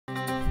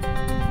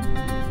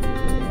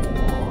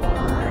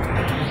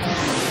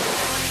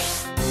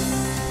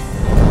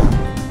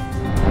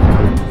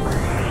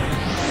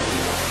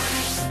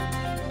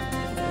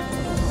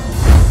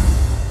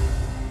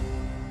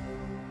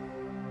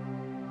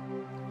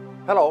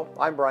Hello,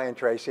 I'm Brian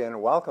Tracy,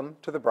 and welcome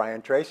to the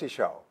Brian Tracy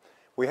Show.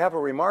 We have a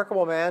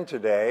remarkable man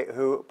today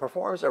who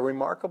performs a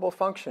remarkable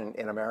function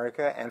in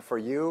America and for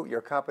you,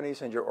 your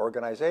companies, and your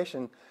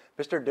organization,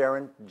 Mr.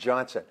 Darren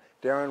Johnson.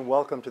 Darren,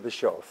 welcome to the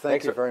show.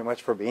 Thank you very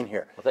much for being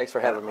here. Well, thanks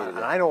for having me today.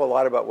 And I know a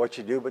lot about what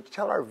you do, but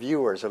tell our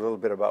viewers a little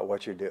bit about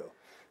what you do.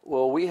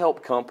 Well, we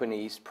help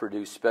companies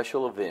produce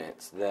special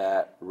events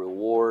that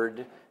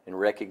reward and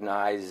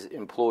recognize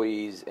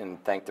employees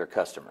and thank their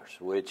customers,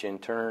 which in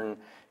turn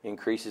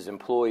increases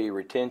employee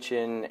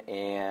retention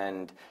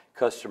and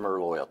customer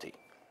loyalty.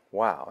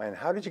 Wow. And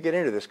how did you get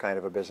into this kind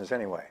of a business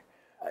anyway?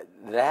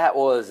 That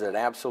was an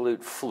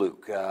absolute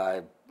fluke.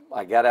 I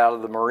got out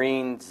of the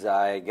Marines.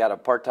 I got a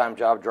part-time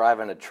job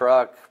driving a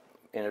truck,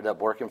 ended up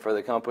working for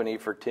the company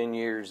for 10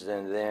 years,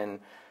 and then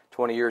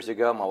 20 years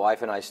ago, my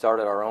wife and I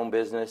started our own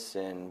business,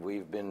 and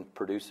we've been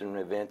producing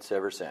events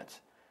ever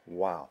since.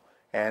 Wow.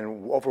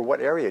 And over what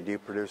area do you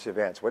produce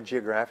events? What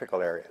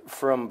geographical area?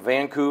 From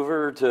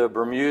Vancouver to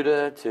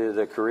Bermuda to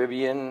the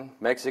Caribbean,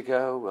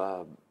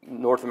 Mexico,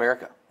 North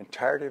America.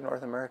 Entirety of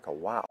North America.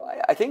 Wow.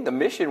 I think the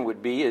mission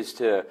would be is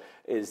to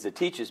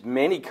teach as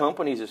many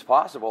companies as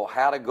possible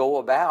how to go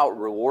about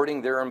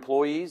rewarding their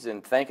employees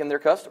and thanking their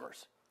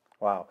customers.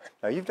 Wow.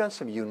 Now you've done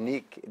some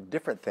unique,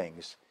 different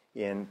things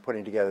in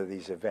putting together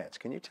these events.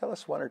 Can you tell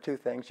us one or two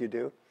things you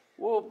do?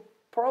 Well,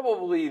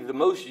 probably the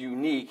most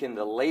unique and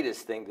the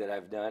latest thing that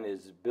I've done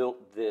is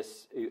built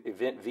this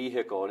event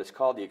vehicle. It's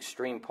called the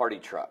Extreme Party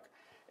Truck.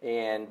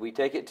 And we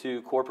take it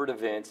to corporate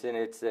events, and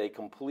it's a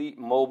complete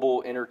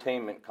mobile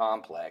entertainment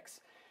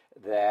complex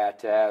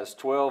that has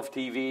 12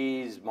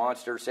 TVs,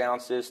 monster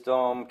sound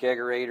system,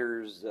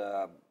 kegerators,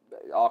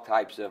 all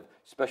types of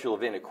special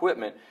event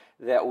equipment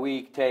that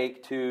we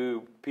take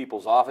to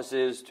people's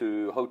offices,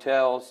 to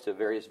hotels, to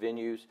various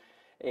venues.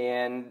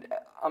 And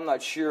I'm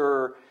not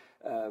sure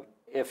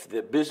if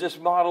the business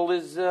model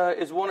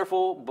is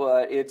wonderful,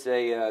 but it's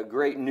a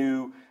great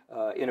new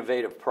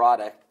innovative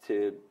product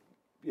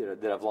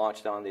that I've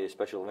launched on the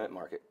special event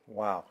market.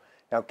 Wow.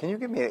 Now, can you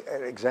give me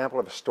an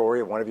example of a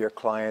story of one of your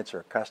clients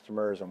or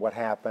customers and what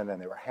happened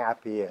and they were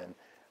happy? And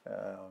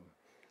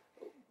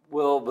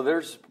Well,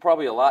 there's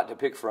probably a lot to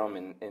pick from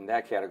in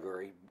that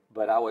category,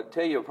 but I would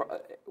tell you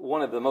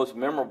one of the most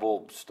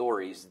memorable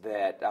stories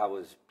that I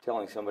was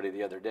telling somebody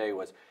the other day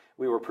was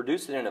we were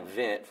producing an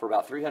event for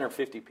about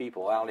 350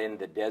 people out in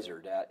the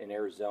desert out in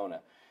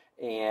Arizona,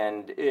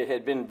 and it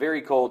had been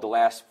very cold the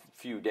last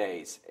few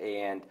days,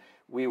 and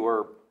we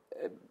were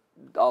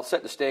I'll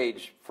set the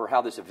stage for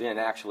how this event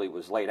actually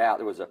was laid out.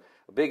 There was a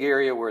big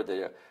area where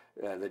the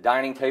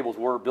dining tables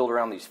were built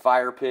around these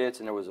fire pits,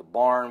 and there was a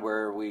barn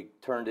where we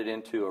turned it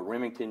into a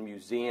Remington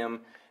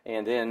museum.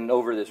 And then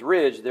over this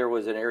ridge, there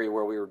was an area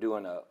where we were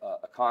doing a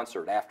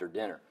concert after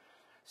dinner.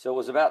 So it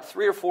was about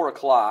 3 or 4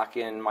 o'clock,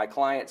 and my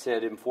clients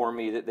had informed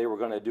me that they were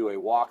going to do a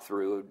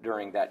walkthrough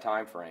during that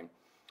time frame.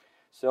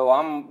 So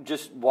I'm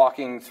just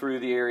walking through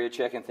the area,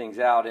 checking things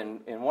out,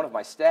 and one of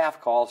my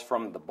staff calls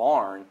from the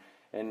barn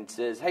and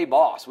says, "Hey,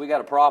 boss, we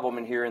got a problem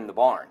in here in the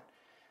barn."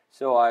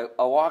 So I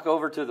walk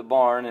over to the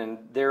barn,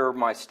 and there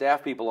my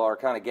staff people are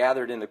kind of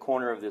gathered in the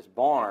corner of this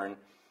barn,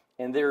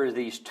 and there are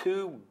these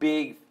 2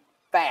 big,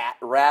 fat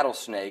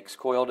rattlesnakes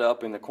coiled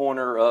up in the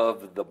corner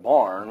of the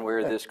barn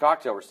where this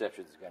cocktail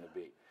reception is going to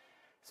be.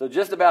 So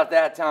just about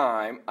that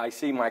time, I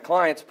see my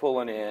clients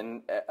pulling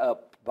in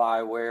up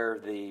by where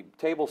the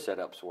table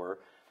setups were,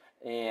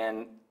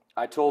 and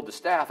I told the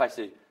staff, I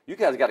said, "You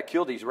guys got to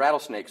kill these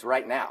rattlesnakes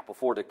right now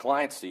before the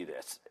clients see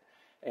this."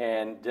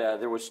 And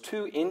there was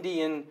 2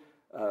 Indian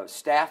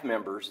staff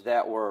members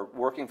that were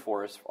working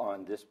for us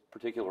on this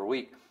particular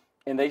week,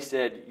 and they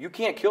said, "You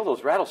can't kill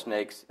those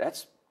rattlesnakes.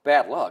 That's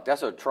bad luck.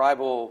 That's a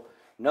tribal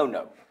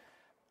no-no."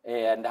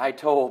 And I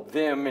told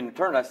them in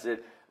turn, I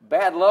said,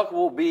 "Bad luck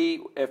will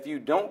be if you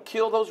don't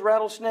kill those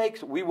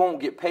rattlesnakes, we won't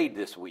get paid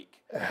this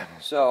week."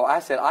 So I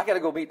said, "I got to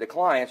go meet the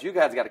clients. You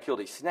guys got to kill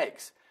these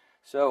snakes."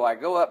 So I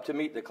go up to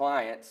meet the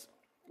clients.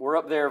 We're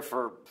up there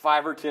for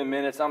 5 or 10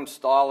 minutes. I'm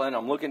stalling.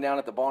 I'm looking down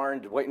at the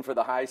barn, waiting for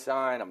the high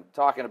sign. I'm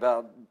talking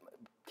about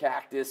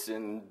cactus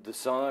and the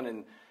sun.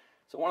 And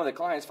so one of the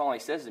clients finally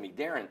says to me,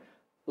 "Darren,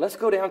 let's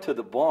go down to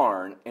the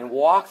barn and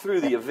walk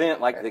through the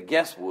event like the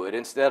guests would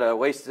instead of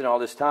wasting all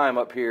this time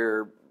up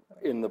here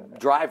in the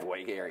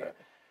driveway area."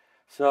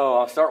 So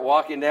I'll start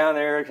walking down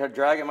there, kind of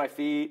dragging my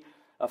feet.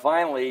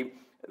 Finally,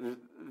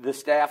 the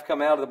staff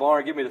come out of the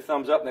barn, give me the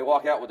thumbs up, and they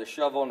walk out with a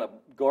shovel and a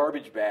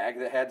garbage bag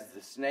that has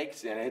the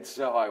snakes in it.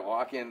 So I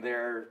walk in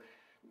there,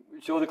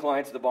 show the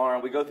clients the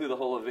barn. We go through the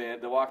whole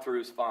event. The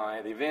walkthrough's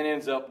fine. The event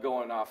ends up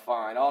going off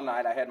fine. All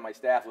night I had my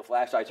staff with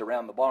flashlights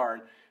around the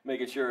barn,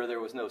 making sure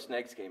there was no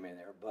snakes came in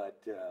there. But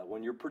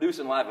when you're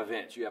producing live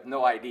events, you have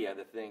no idea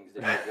the things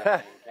that you're going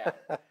to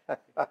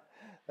encounter.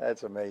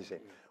 That's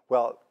amazing.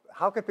 Well,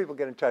 how can people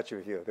get in touch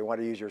with you if they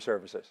want to use your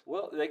services?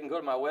 Well, they can go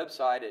to my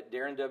website at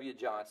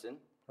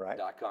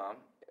darrenwjohnson.com,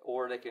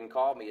 or they can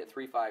call me at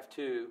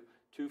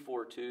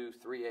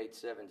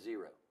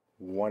 352-242-3870.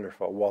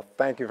 Wonderful. Well,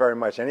 thank you very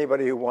much.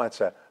 Anybody who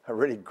wants a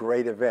really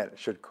great event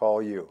should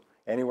call you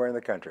anywhere in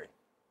the country.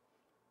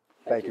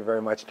 Thank you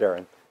very much,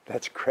 Darren.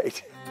 That's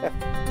great.